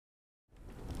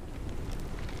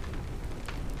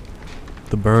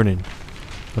the burning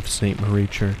of St. Marie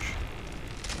Church.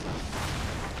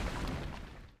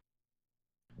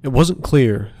 It wasn't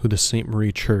clear who the St.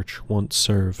 Marie Church once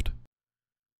served.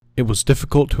 It was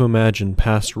difficult to imagine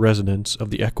past residents of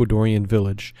the Ecuadorian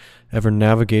village ever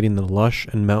navigating the lush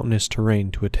and mountainous terrain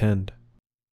to attend.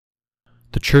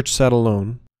 The church sat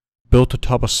alone, built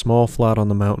atop a small flat on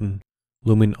the mountain,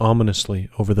 looming ominously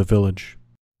over the village.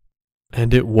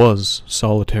 And it was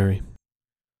solitary.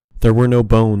 There were no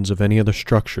bones of any other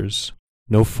structures,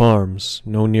 no farms,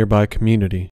 no nearby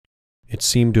community. It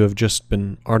seemed to have just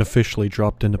been artificially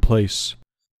dropped into place.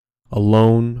 A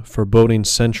lone, foreboding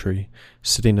sentry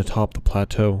sitting atop the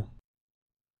plateau.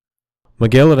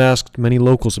 Miguel had asked many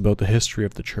locals about the history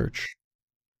of the church,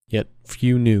 yet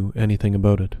few knew anything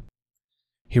about it.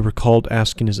 He recalled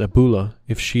asking his abuela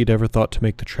if she had ever thought to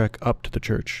make the trek up to the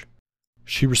church.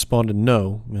 She responded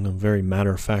no, in a very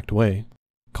matter-of-fact way,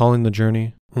 calling the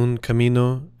journey un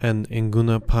camino en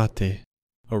ninguna parte,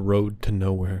 a road to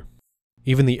nowhere.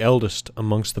 Even the eldest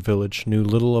amongst the village knew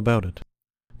little about it,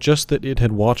 just that it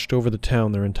had watched over the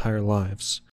town their entire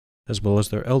lives, as well as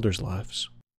their elders' lives.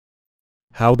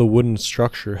 How the wooden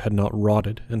structure had not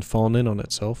rotted and fallen in on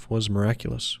itself was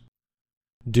miraculous.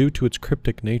 Due to its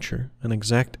cryptic nature, an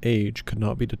exact age could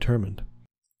not be determined.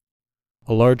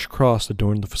 A large cross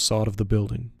adorned the facade of the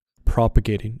building,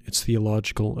 propagating its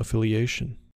theological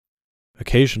affiliation.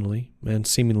 Occasionally, and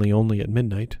seemingly only at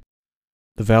midnight,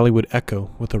 the valley would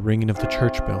echo with the ringing of the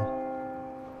church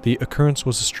bell. The occurrence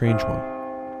was a strange one.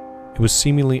 It was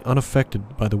seemingly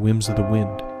unaffected by the whims of the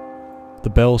wind. The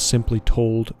bell simply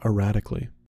tolled erratically.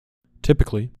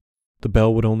 Typically, the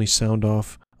bell would only sound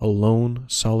off a lone,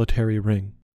 solitary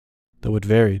ring, though it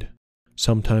varied.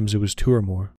 Sometimes it was 2 or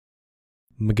more.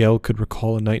 Miguel could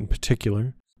recall a night in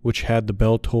particular which had the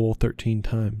bell toll 13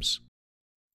 times.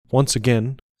 Once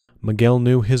again, Miguel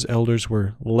knew his elders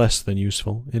were less than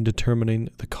useful in determining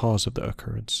the cause of the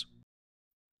occurrence.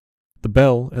 The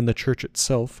bell and the church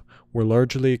itself were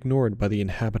largely ignored by the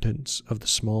inhabitants of the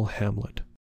small hamlet.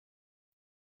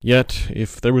 Yet,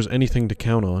 if there was anything to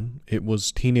count on, it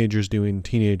was teenagers doing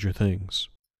teenager things.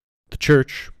 The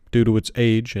church, due to its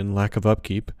age and lack of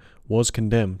upkeep, was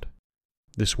condemned.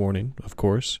 This warning, of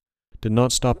course, did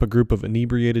not stop a group of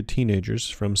inebriated teenagers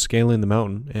from scaling the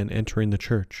mountain and entering the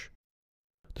church.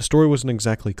 The story wasn't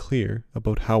exactly clear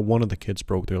about how one of the kids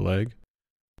broke their leg.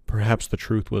 Perhaps the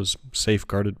truth was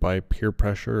safeguarded by peer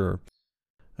pressure or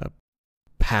a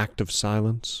pact of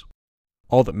silence.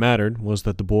 All that mattered was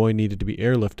that the boy needed to be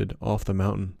airlifted off the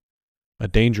mountain, a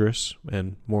dangerous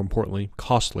and, more importantly,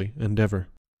 costly endeavor.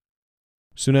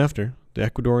 Soon after, the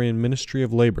Ecuadorian Ministry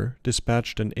of Labor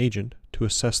dispatched an agent to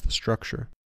assess the structure,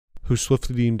 who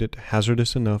swiftly deemed it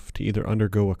hazardous enough to either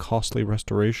undergo a costly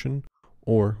restoration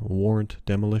or warrant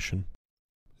demolition.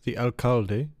 The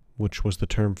alcalde, which was the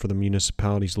term for the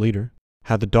municipality's leader,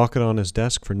 had the docket on his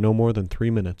desk for no more than 3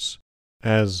 minutes,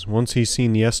 as, once he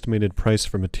seen the estimated price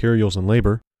for materials and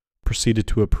labor, proceeded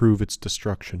to approve its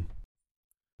destruction.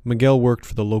 Miguel worked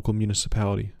for the local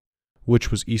municipality,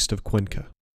 which was east of Cuenca,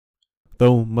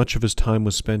 though much of his time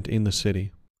was spent in the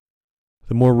city.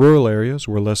 The more rural areas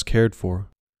were less cared for.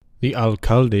 The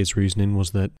alcalde's reasoning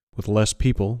was that, with less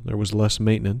people, there was less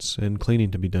maintenance and cleaning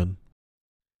to be done.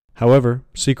 However,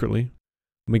 secretly,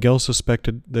 Miguel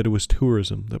suspected that it was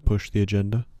tourism that pushed the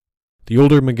agenda. The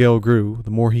older Miguel grew, the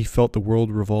more he felt the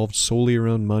world revolved solely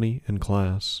around money and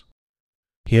class.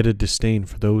 He had a disdain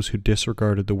for those who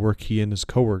disregarded the work he and his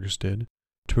coworkers did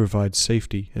to provide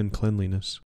safety and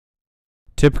cleanliness.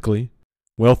 Typically,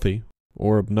 wealthy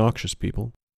or obnoxious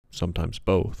people, sometimes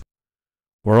both,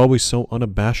 were always so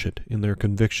unabashed in their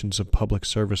convictions of public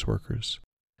service workers,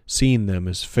 seeing them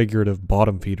as figurative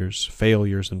bottom feeders,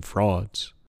 failures, and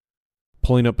frauds.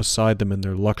 Pulling up beside them in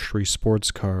their luxury sports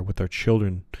car with their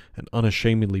children and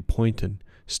unashamedly pointing,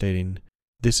 stating,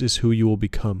 "This is who you will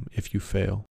become if you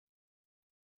fail."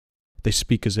 They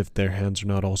speak as if their hands are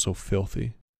not also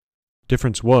filthy.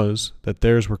 Difference was that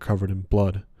theirs were covered in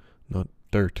blood, not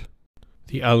dirt.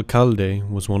 The alcalde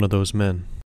was one of those men.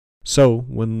 So,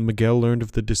 when Miguel learned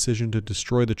of the decision to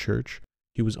destroy the church,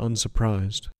 he was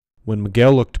unsurprised. When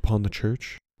Miguel looked upon the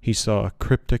church, he saw a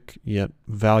cryptic yet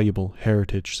valuable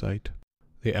heritage site.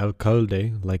 The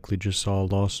alcalde likely just saw a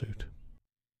lawsuit.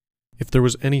 If there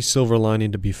was any silver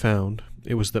lining to be found,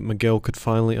 it was that Miguel could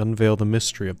finally unveil the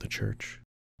mystery of the church.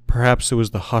 Perhaps it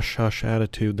was the hush-hush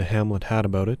attitude the hamlet had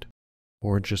about it,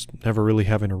 or just never really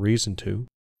having a reason to,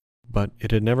 but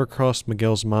it had never crossed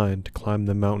Miguel's mind to climb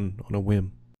the mountain on a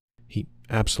whim. He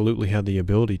absolutely had the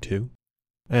ability to,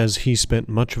 as he spent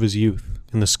much of his youth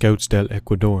in the Scouts del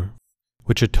Ecuador,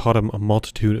 which had taught him a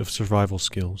multitude of survival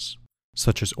skills,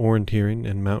 such as orienteering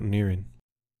and mountaineering.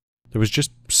 There was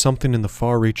just something in the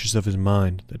far reaches of his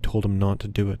mind that told him not to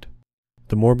do it.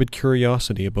 The morbid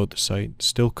curiosity about the site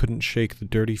still couldn't shake the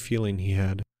dirty feeling he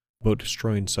had about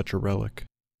destroying such a relic.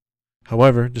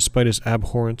 However, despite his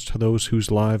abhorrence to those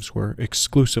whose lives were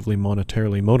exclusively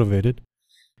monetarily motivated,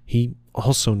 he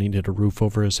also needed a roof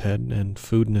over his head and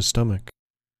food in his stomach.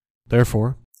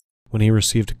 Therefore, when he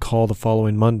received a call the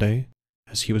following Monday,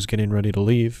 as he was getting ready to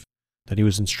leave, that he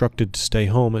was instructed to stay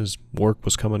home as work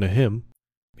was coming to him,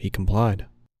 he complied.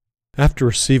 After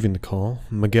receiving the call,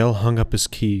 Miguel hung up his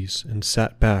keys and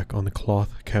sat back on the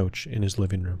cloth couch in his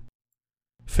living room,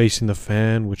 facing the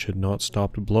fan which had not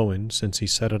stopped blowing since he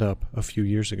set it up a few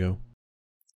years ago.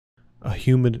 A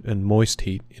humid and moist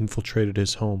heat infiltrated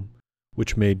his home,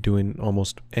 which made doing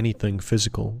almost anything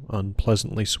physical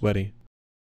unpleasantly sweaty.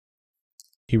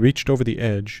 He reached over the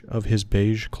edge of his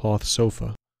beige cloth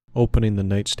sofa, opening the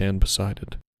nightstand beside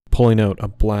it, pulling out a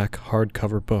black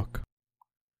hardcover book.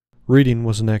 Reading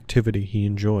was an activity he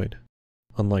enjoyed.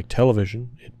 Unlike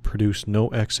television, it produced no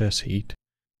excess heat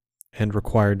and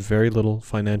required very little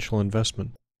financial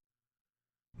investment.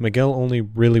 Miguel only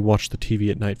really watched the TV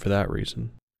at night for that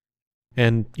reason,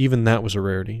 and even that was a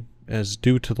rarity, as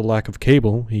due to the lack of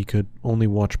cable, he could only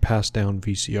watch passed-down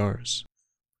VCRs,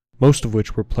 most of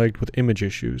which were plagued with image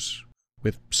issues,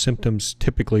 with symptoms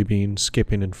typically being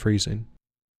skipping and freezing.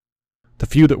 The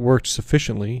few that worked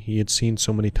sufficiently he had seen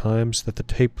so many times that the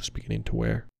tape was beginning to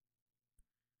wear.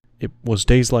 It was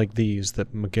days like these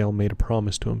that Miguel made a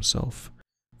promise to himself,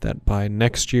 that by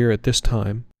next year at this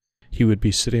time, he would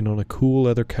be sitting on a cool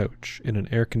leather couch in an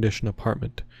air-conditioned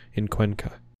apartment in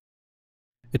Cuenca.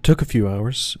 It took a few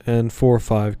hours, and 4 or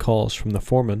 5 calls from the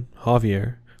foreman,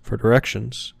 Javier, for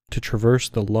directions, to traverse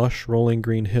the lush rolling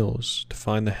green hills to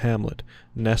find the hamlet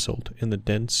nestled in the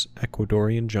dense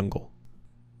Ecuadorian jungle.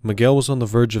 Miguel was on the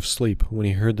verge of sleep when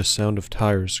he heard the sound of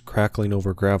tires crackling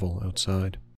over gravel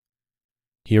outside.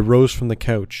 He arose from the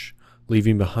couch,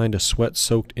 leaving behind a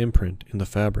sweat-soaked imprint in the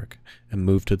fabric, and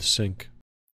moved to the sink.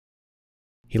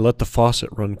 He let the faucet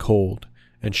run cold,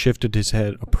 and shifted his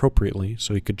head appropriately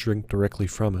so he could drink directly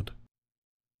from it.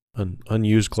 An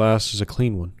unused glass is a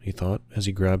clean one, he thought, as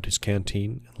he grabbed his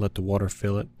canteen and let the water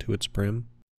fill it to its brim.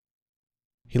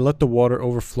 He let the water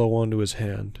overflow onto his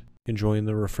hand, enjoying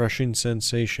the refreshing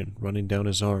sensation running down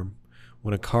his arm,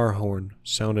 when a car horn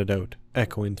sounded out,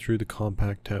 echoing through the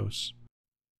compact house.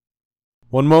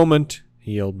 "One moment,"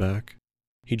 he yelled back.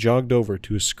 He jogged over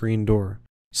to his screen door,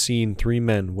 seeing 3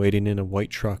 men waiting in a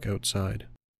white truck outside.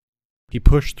 He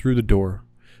pushed through the door,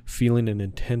 feeling an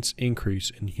intense increase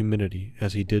in humidity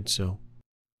as he did so.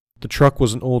 The truck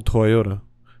was an old Toyota,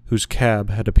 whose cab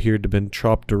had appeared to have been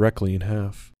chopped directly in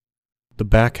half, the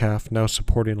back half now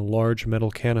supporting a large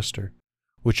metal canister,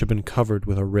 which had been covered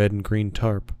with a red and green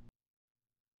tarp.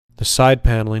 The side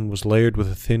paneling was layered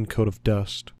with a thin coat of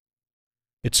dust.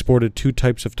 It sported 2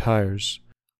 types of tires.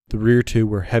 The rear 2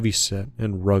 were heavy-set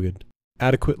and rugged,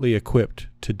 adequately equipped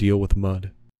to deal with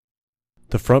mud.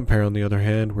 The front pair, on the other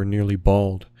hand, were nearly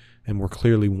bald and were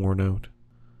clearly worn out.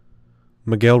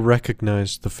 Miguel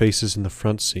recognized the faces in the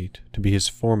front seat to be his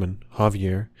foreman,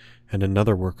 Javier, and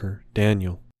another worker,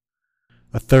 Daniel.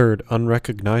 A third,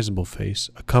 unrecognizable face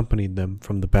accompanied them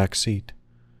from the back seat.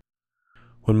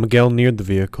 When Miguel neared the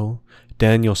vehicle,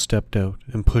 Daniel stepped out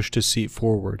and pushed his seat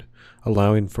forward,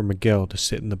 allowing for Miguel to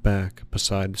sit in the back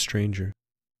beside the stranger.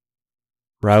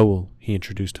 Raúl, he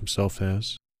introduced himself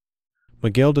as.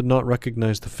 Miguel did not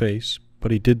recognize the face, but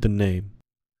he did the name.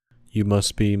 "You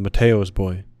must be Mateo's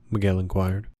boy," Miguel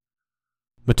inquired.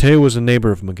 Mateo was a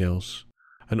neighbor of Miguel's,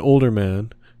 an older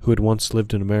man who had once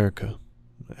lived in America,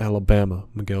 Alabama,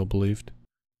 Miguel believed.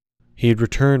 He had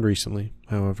returned recently,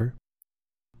 however.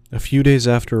 A few days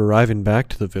after arriving back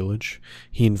to the village,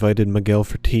 he invited Miguel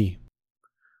for tea.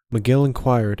 Miguel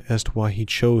inquired as to why he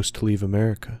chose to leave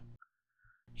America.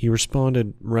 He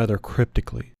responded rather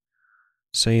cryptically,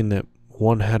 saying that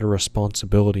one had a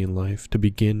responsibility in life to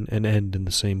begin and end in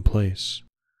the same place.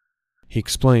 He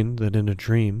explained that in a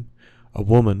dream, a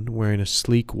woman wearing a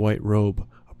sleek white robe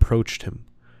approached him,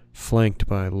 flanked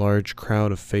by a large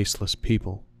crowd of faceless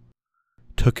people,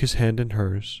 took his hand in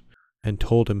hers, and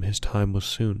told him his time was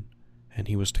soon, and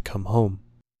he was to come home.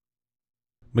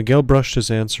 Miguel brushed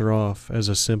his answer off as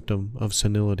a symptom of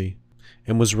senility,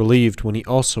 and was relieved when he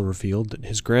also revealed that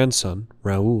his grandson,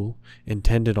 Raúl,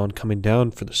 intended on coming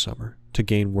down for the summer to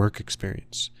gain work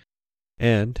experience,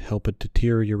 and help a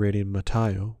deteriorating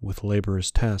Mateo with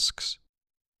laborious tasks.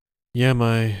 "Yeah,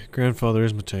 my grandfather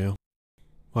is Mateo.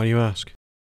 Why do you ask?"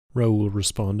 Raúl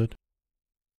responded.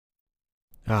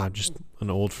 Just an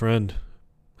old friend.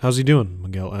 How's he doing?"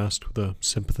 Miguel asked with a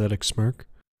sympathetic smirk.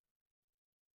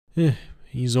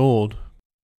 He's old.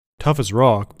 Tough as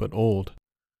rock, but old.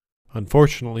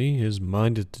 Unfortunately, his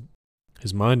mind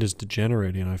is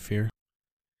degenerating, I fear.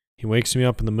 He wakes me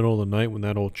up in the middle of the night when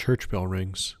that old church bell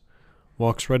rings.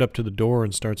 Walks right up to the door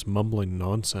and starts mumbling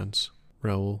nonsense,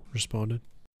 Raoul responded.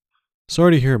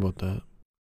 Sorry to hear about that.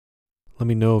 Let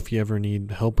me know if you ever need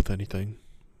help with anything.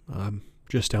 I'm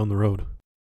just down the road.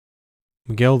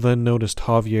 Miguel then noticed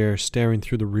Javier staring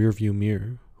through the rearview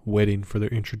mirror, waiting for their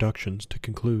introductions to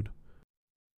conclude.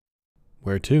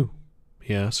 Where to?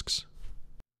 He asks.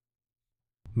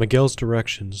 Miguel's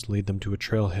directions lead them to a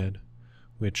trailhead,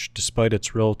 which, despite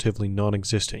its relatively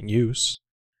non-existent use,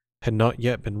 had not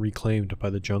yet been reclaimed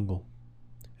by the jungle,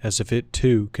 as if it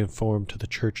too conformed to the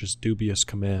church's dubious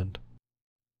command.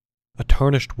 A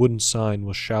tarnished wooden sign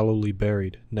was shallowly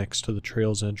buried next to the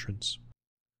trail's entrance.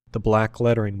 The black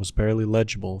lettering was barely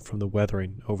legible from the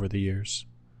weathering over the years,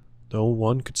 though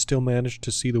one could still manage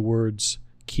to see the words,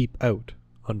 "Keep out,"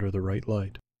 under the right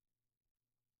light.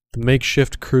 The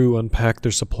makeshift crew unpacked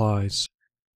their supplies,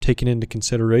 taking into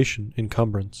consideration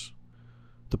encumbrance.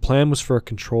 The plan was for a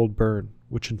controlled burn,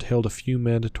 which entailed a few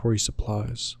mandatory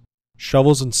supplies.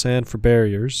 Shovels and sand for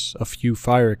barriers, a few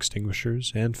fire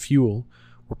extinguishers, and fuel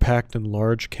were packed in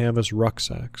large canvas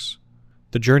rucksacks.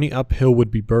 The journey uphill would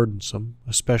be burdensome,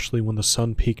 especially when the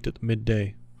sun peaked at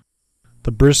midday.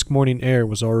 The brisk morning air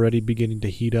was already beginning to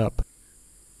heat up,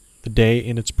 the day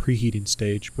in its preheating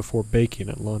stage before baking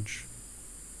at lunch.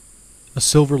 A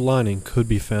silver lining could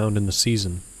be found in the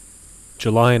season.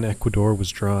 July in Ecuador was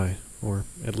dry, or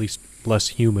at least less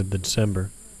humid than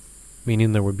December,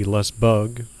 meaning there would be less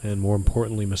bug, and more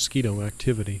importantly mosquito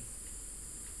activity.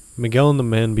 Miguel and the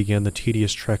men began the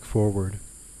tedious trek forward.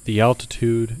 The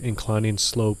altitude, inclining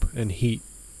slope, and heat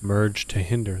merged to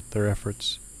hinder their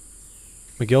efforts.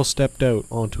 Miguel stepped out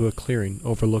onto a clearing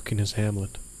overlooking his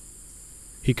hamlet.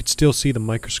 He could still see the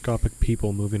microscopic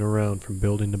people moving around from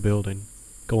building to building,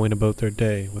 going about their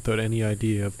day without any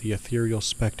idea of the ethereal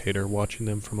spectator watching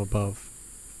them from above.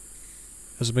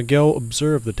 As Miguel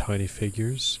observed the tiny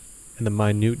figures, and the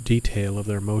minute detail of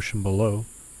their motion below,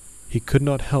 he could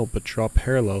not help but draw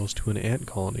parallels to an ant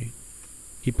colony.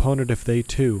 He pondered if they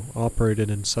too operated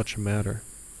in such a manner,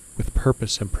 with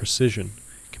purpose and precision,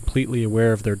 completely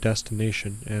aware of their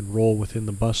destination and role within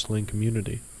the bustling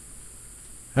community.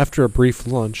 After a brief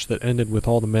lunch that ended with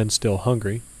all the men still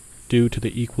hungry, due to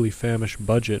the equally famished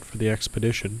budget for the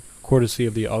expedition, courtesy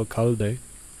of the alcalde,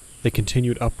 they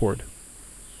continued upward.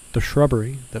 The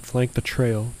shrubbery that flanked the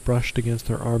trail brushed against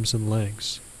their arms and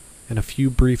legs, and a few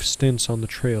brief stints on the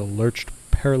trail lurched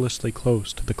perilously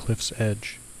close to the cliff's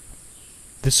edge.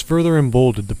 This further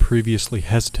emboldened the previously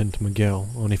hesitant Miguel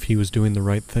on if he was doing the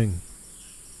right thing.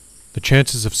 The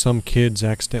chances of some kids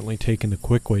accidentally taking the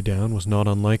quick way down was not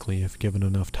unlikely if given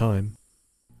enough time,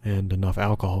 and enough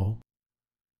alcohol.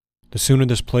 The sooner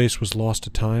this place was lost to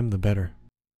time, the better.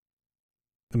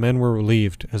 The men were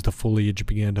relieved as the foliage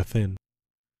began to thin.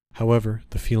 However,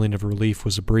 the feeling of relief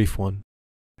was a brief one,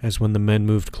 as when the men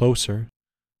moved closer,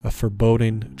 a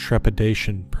foreboding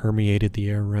trepidation permeated the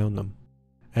air around them,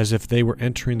 as if they were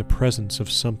entering the presence of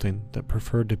something that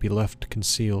preferred to be left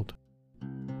concealed.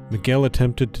 Miguel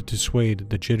attempted to dissuade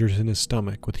the jitters in his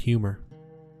stomach with humor.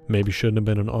 Maybe shouldn't have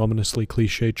been an ominously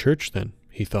cliché church then,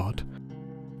 he thought,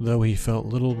 though he felt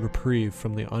little reprieve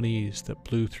from the unease that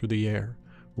blew through the air,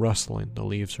 rustling the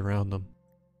leaves around them.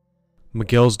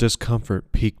 Miguel's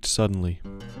discomfort peaked suddenly.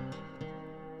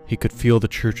 He could feel the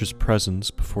church's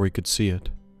presence before he could see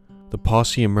it. The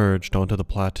posse emerged onto the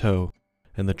plateau,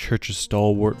 and the church's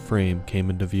stalwart frame came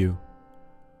into view.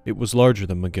 It was larger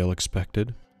than Miguel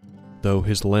expected, though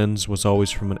his lens was always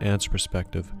from an ant's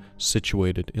perspective,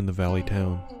 situated in the valley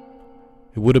town.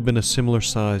 It would have been a similar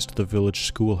size to the village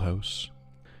schoolhouse.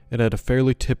 It had a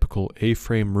fairly typical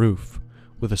A-frame roof,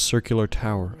 with a circular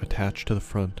tower attached to the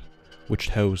front, which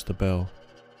housed the bell.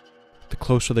 The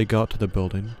closer they got to the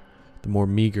building, the more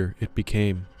meager it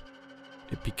became.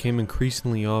 It became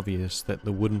increasingly obvious that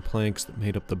the wooden planks that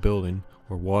made up the building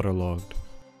were waterlogged,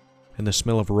 and the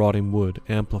smell of rotting wood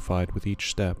amplified with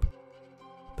each step.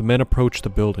 The men approached the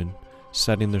building,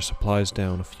 setting their supplies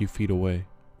down a few feet away,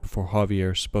 before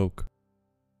Javier spoke.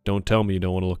 "Don't tell me you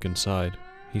don't want to look inside,"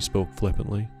 he spoke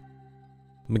flippantly.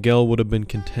 Miguel would have been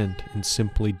content in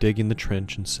simply digging the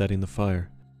trench and setting the fire,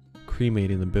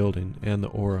 cremating the building and the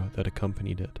aura that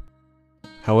accompanied it.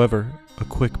 However, a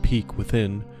quick peek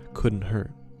within couldn't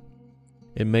hurt.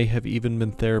 It may have even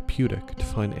been therapeutic to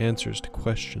find answers to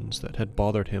questions that had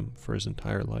bothered him for his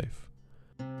entire life.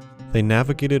 They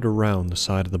navigated around the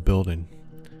side of the building.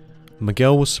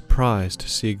 Miguel was surprised to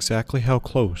see exactly how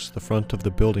close the front of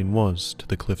the building was to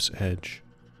the cliff's edge.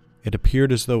 It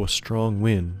appeared as though a strong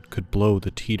wind could blow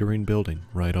the teetering building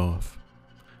right off.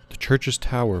 The church's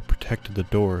tower protected the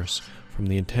doors from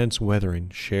the intense weathering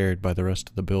shared by the rest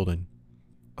of the building.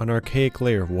 An archaic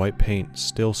layer of white paint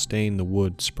still stained the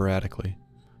wood sporadically.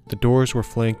 The doors were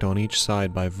flanked on each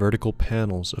side by vertical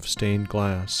panels of stained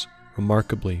glass,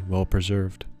 remarkably well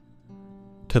preserved.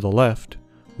 To the left,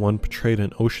 one portrayed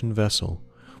an ocean vessel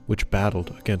which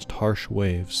battled against harsh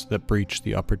waves that breached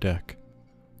the upper deck.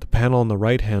 The panel on the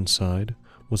right-hand side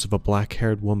was of a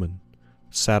black-haired woman,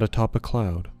 sat atop a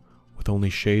cloud, with only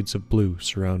shades of blue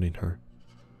surrounding her.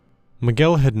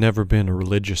 Miguel had never been a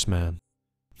religious man,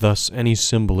 thus any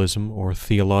symbolism or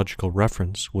theological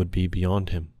reference would be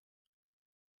beyond him.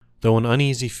 Though an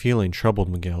uneasy feeling troubled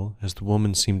Miguel as the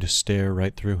woman seemed to stare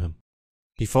right through him.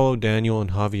 He followed Daniel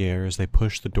and Javier as they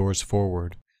pushed the doors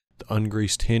forward, the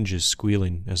ungreased hinges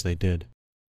squealing as they did.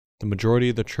 The majority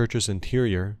of the church's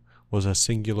interior was a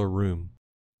singular room.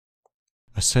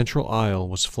 A central aisle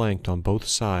was flanked on both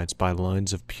sides by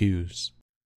lines of pews.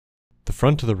 The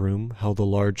front of the room held a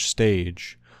large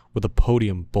stage, with a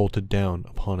podium bolted down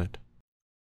upon it.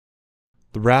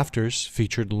 The rafters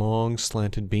featured long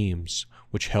slanted beams,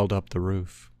 which held up the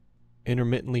roof.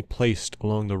 Intermittently placed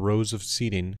along the rows of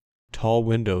seating, tall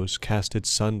windows casted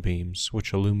sunbeams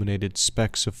which illuminated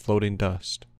specks of floating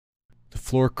dust. The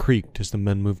floor creaked as the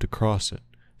men moved across it,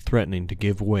 threatening to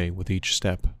give way with each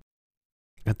step.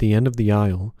 At the end of the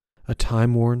aisle, a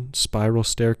time-worn spiral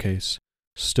staircase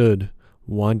stood,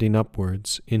 winding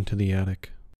upwards into the attic.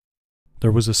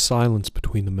 There was a silence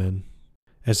between the men,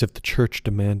 as if the church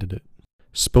demanded it.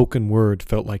 Spoken word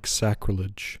felt like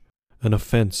sacrilege, an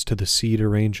offense to the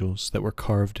cedar angels that were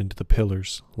carved into the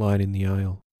pillars lining the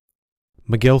aisle.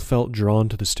 Miguel felt drawn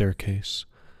to the staircase,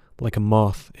 like a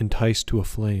moth enticed to a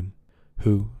flame,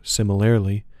 who,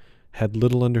 similarly, had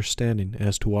little understanding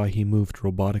as to why he moved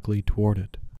robotically toward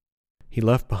it. He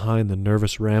left behind the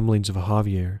nervous ramblings of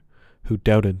Javier, who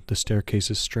doubted the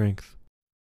staircase's strength.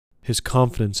 His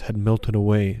confidence had melted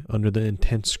away under the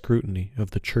intense scrutiny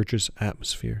of the church's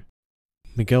atmosphere.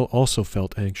 Miguel also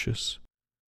felt anxious,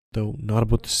 though not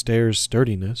about the stairs'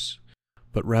 sturdiness,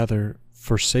 but rather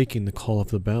forsaking the call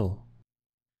of the bell.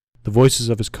 The voices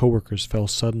of his coworkers fell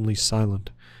suddenly silent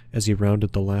as he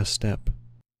rounded the last step.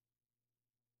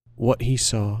 What he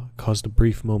saw caused a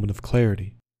brief moment of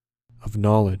clarity, of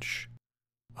knowledge,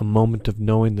 a moment of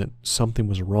knowing that something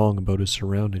was wrong about his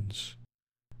surroundings,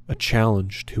 a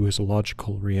challenge to his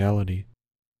logical reality.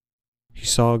 He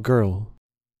saw a girl,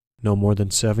 no more than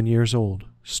 7 years old,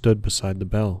 stood beside the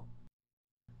bell.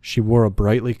 She wore a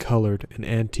brightly colored and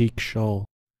antique shawl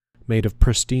made of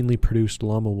pristinely produced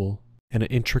llama wool, and an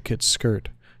intricate skirt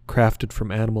crafted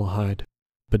from animal hide,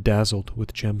 bedazzled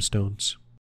with gemstones.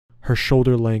 Her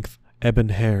shoulder-length ebon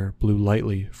hair blew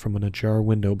lightly from an ajar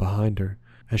window behind her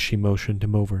as she motioned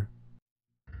him over.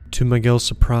 To Miguel's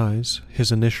surprise,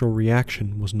 his initial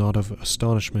reaction was not of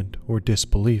astonishment or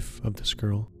disbelief of this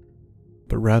girl,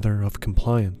 but rather of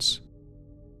compliance.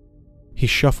 He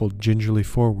shuffled gingerly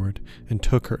forward and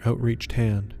took her outreached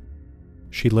hand.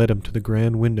 She led him to the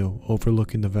grand window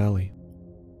overlooking the valley.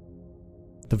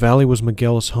 The valley was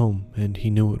Miguel's home, and he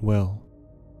knew it well,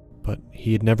 but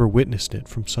he had never witnessed it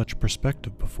from such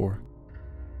perspective before.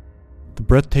 The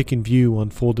breathtaking view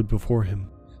unfolded before him.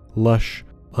 Lush,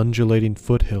 undulating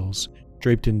foothills,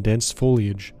 draped in dense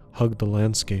foliage, hugged the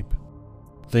landscape.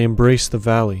 They embraced the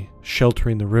valley,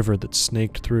 sheltering the river that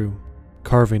snaked through,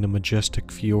 carving a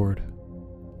majestic fjord.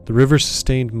 The river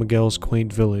sustained Miguel's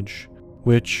quaint village,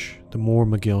 which, the more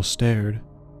Miguel stared,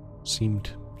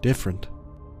 seemed different.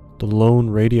 The lone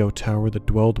radio tower that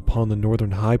dwelled upon the northern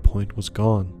high point was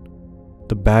gone.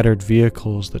 The battered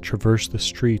vehicles that traversed the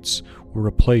streets were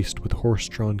replaced with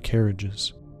horse-drawn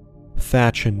carriages.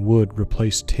 Thatch and wood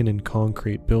replaced tin and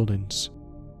concrete buildings,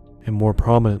 and more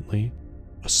prominently,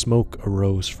 a smoke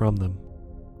arose from them.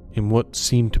 In what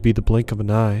seemed to be the blink of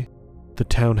an eye, the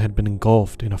town had been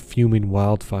engulfed in a fuming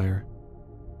wildfire.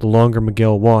 The longer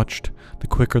Miguel watched, the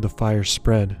quicker the fire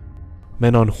spread.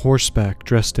 Men on horseback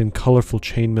dressed in colorful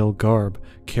chainmail garb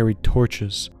carried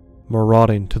torches,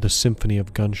 marauding to the symphony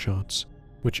of gunshots,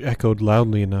 which echoed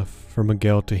loudly enough for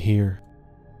Miguel to hear.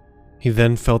 He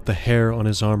then felt the hair on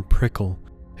his arm prickle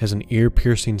as an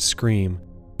ear-piercing scream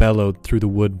bellowed through the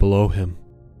wood below him.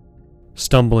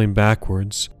 Stumbling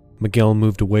backwards, Miguel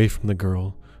moved away from the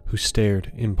girl, who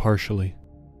stared impartially.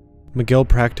 Miguel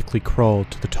practically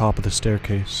crawled to the top of the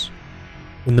staircase.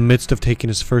 In the midst of taking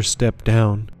his first step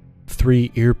down,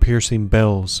 3 ear-piercing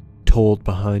bells tolled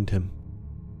behind him.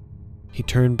 He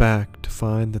turned back to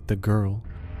find that the girl,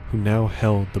 who now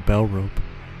held the bell rope,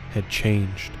 had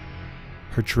changed.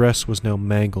 Her dress was now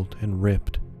mangled and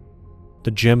ripped.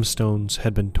 The gemstones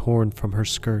had been torn from her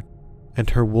skirt, and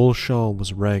her wool shawl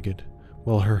was ragged,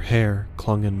 while her hair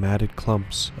clung in matted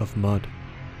clumps of mud.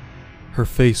 Her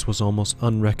face was almost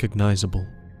unrecognizable,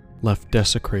 left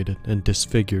desecrated and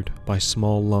disfigured by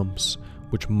small lumps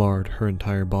which marred her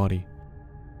entire body.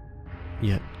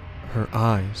 Yet her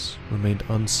eyes remained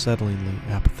unsettlingly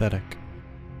apathetic.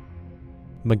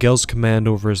 Miguel's command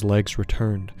over his legs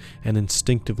returned, and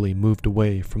instinctively moved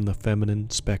away from the feminine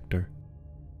specter.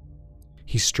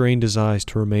 He strained his eyes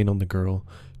to remain on the girl,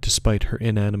 despite her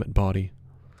inanimate body.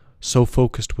 So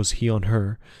focused was he on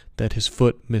her that his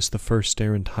foot missed the first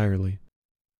stair entirely.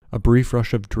 A brief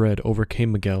rush of dread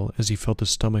overcame Miguel as he felt his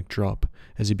stomach drop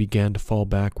as he began to fall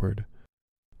backward.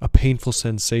 A painful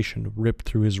sensation ripped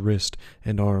through his wrist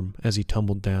and arm as he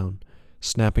tumbled down,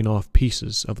 snapping off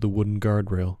pieces of the wooden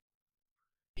guardrail.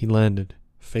 He landed,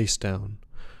 face down,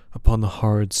 upon the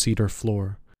hard cedar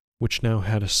floor, which now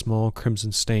had a small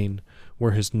crimson stain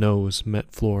where his nose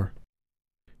met floor.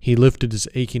 He lifted his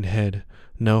aching head,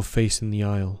 now facing the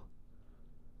aisle.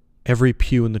 Every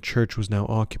pew in the church was now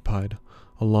occupied,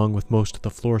 along with most of the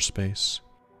floor space.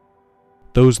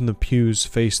 Those in the pews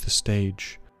faced the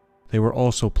stage. They were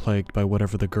also plagued by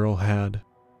whatever the girl had,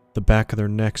 the back of their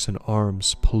necks and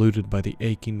arms polluted by the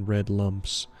aching red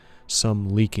lumps, some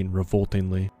leaking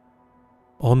revoltingly.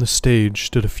 On the stage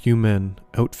stood a few men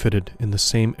outfitted in the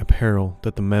same apparel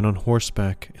that the men on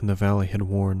horseback in the valley had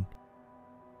worn.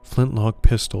 Flintlock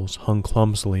pistols hung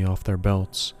clumsily off their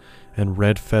belts, and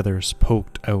red feathers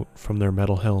poked out from their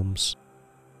metal helms.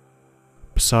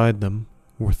 Beside them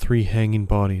were 3 hanging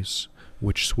bodies,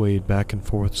 which swayed back and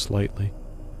forth slightly.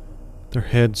 Their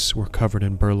heads were covered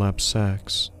in burlap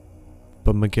sacks,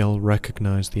 but Miguel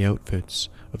recognized the outfits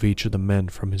of each of the men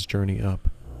from his journey up.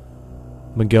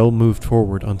 Miguel moved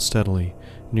forward unsteadily,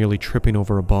 nearly tripping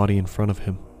over a body in front of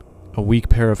him. A weak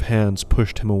pair of hands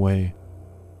pushed him away.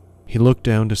 He looked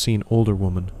down to see an older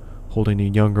woman holding a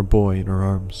younger boy in her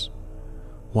arms.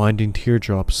 Winding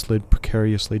teardrops slid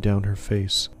precariously down her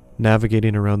face,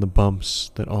 navigating around the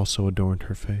bumps that also adorned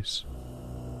her face.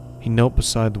 He knelt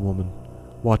beside the woman,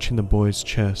 watching the boy's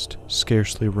chest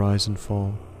scarcely rise and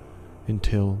fall,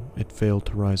 until it failed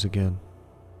to rise again.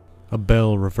 A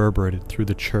bell reverberated through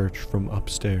the church from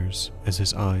upstairs as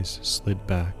his eyes slid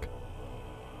back.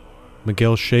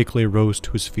 Miguel shakily rose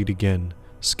to his feet again,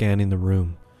 scanning the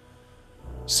room.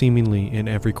 Seemingly in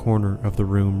every corner of the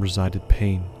room resided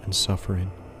pain and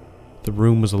suffering. The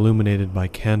room was illuminated by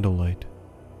candlelight.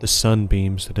 The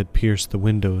sunbeams that had pierced the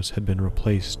windows had been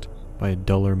replaced by a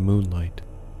duller moonlight.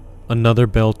 Another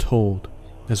bell tolled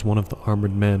as one of the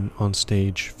armored men on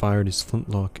stage fired his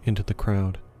flintlock into the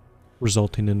crowd,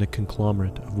 resulting in a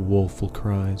conglomerate of woeful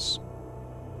cries.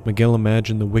 Miguel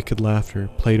imagined the wicked laughter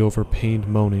played over pained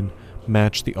moaning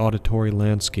matched the auditory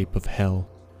landscape of hell.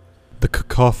 The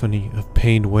cacophony of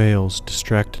pained wails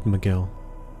distracted Miguel,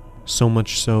 so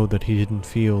much so that he didn't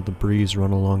feel the breeze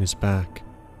run along his back.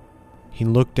 He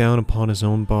looked down upon his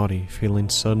own body, feeling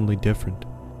suddenly different.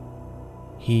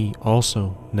 He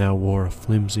also now wore a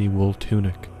flimsy wool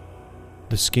tunic.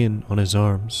 The skin on his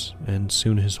arms, and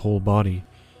soon his whole body,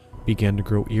 began to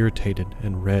grow irritated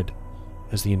and red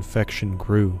as the infection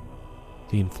grew,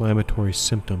 the inflammatory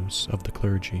symptoms of the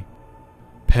clergy.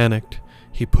 Panicked,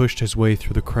 he pushed his way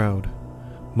through the crowd.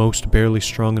 Most barely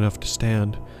strong enough to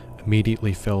stand,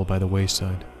 immediately fell by the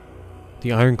wayside.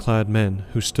 The ironclad men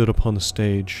who stood upon the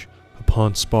stage,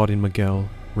 upon spotting Miguel,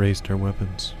 raised their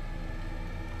weapons.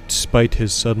 Despite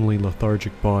his suddenly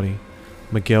lethargic body,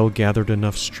 Miguel gathered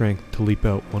enough strength to leap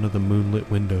out one of the moonlit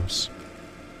windows.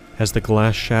 As the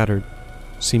glass shattered,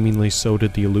 seemingly so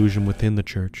did the illusion within the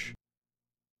church.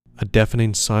 A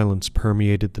deafening silence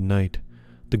permeated the night.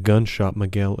 The gunshot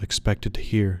Miguel expected to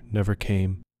hear never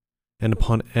came, and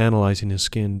upon analyzing his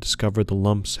skin discovered the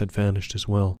lumps had vanished as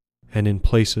well, and in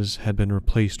places had been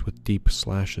replaced with deep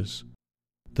slashes.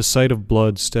 The sight of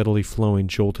blood steadily flowing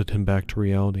jolted him back to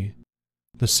reality.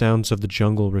 The sounds of the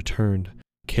jungle returned,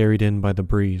 carried in by the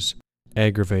breeze,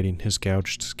 aggravating his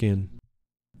gouged skin.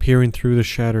 Peering through the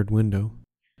shattered window,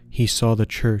 he saw the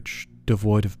church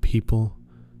devoid of people,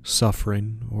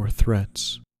 suffering, or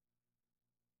threats.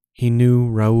 He knew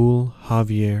Raúl,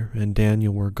 Javier, and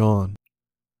Daniel were gone,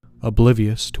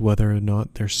 oblivious to whether or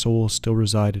not their souls still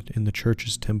resided in the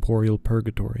church's temporal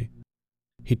purgatory.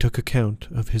 He took account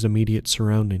of his immediate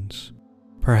surroundings.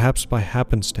 Perhaps by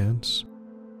happenstance,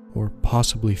 or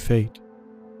possibly fate,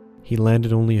 he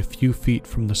landed only a few feet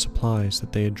from the supplies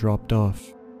that they had dropped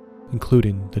off,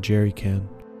 including the jerry can.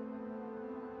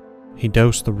 He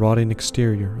doused the rotting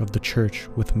exterior of the church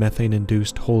with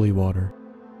methane-induced holy water,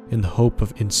 in the hope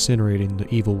of incinerating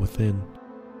the evil within.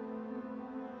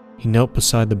 He knelt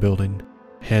beside the building,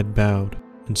 head bowed,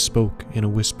 and spoke in a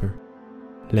whisper.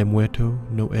 Le muerto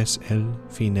no es el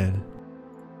final.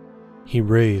 He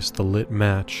raised the lit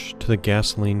match to the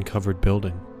gasoline-covered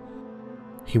building.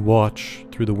 He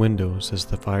watched through the windows as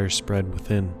the fire spread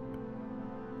within.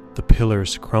 The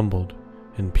pillars crumbled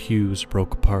and pews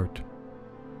broke apart.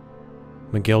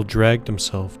 Miguel dragged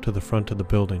himself to the front of the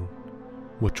building,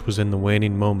 which was in the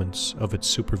waning moments of its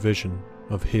supervision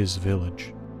of his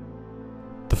village.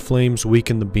 The flames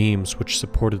weakened the beams which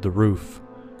supported the roof,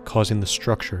 causing the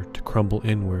structure to crumble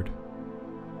inward.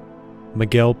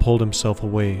 Miguel pulled himself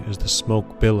away as the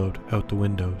smoke billowed out the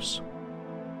windows.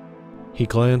 He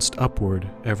glanced upward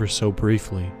ever so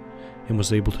briefly and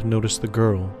was able to notice the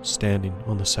girl standing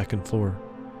on the second floor,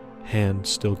 hand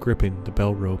still gripping the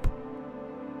bell rope.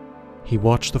 He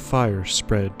watched the fire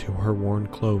spread to her worn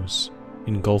clothes,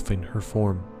 engulfing her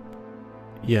form.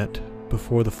 Yet,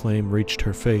 before the flame reached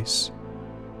her face,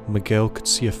 Miguel could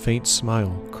see a faint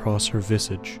smile cross her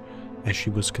visage as she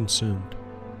was consumed.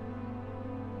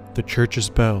 The church's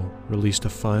bell released a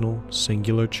final,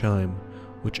 singular chime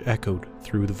which echoed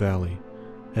through the valley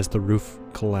as the roof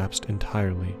collapsed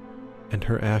entirely and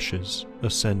her ashes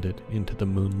ascended into the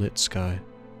moonlit sky.